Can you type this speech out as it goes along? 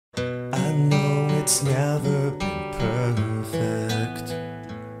it's never been perfect.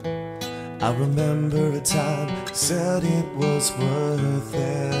 I remember a time said it was worth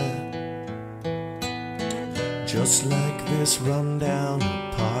it. Just like this rundown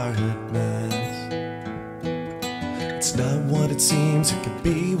apartment. It's not what it seems, it could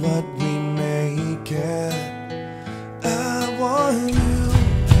be what we make it. I want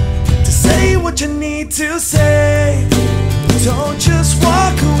you to say what you need to say. Don't just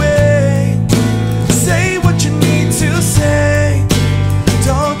walk away.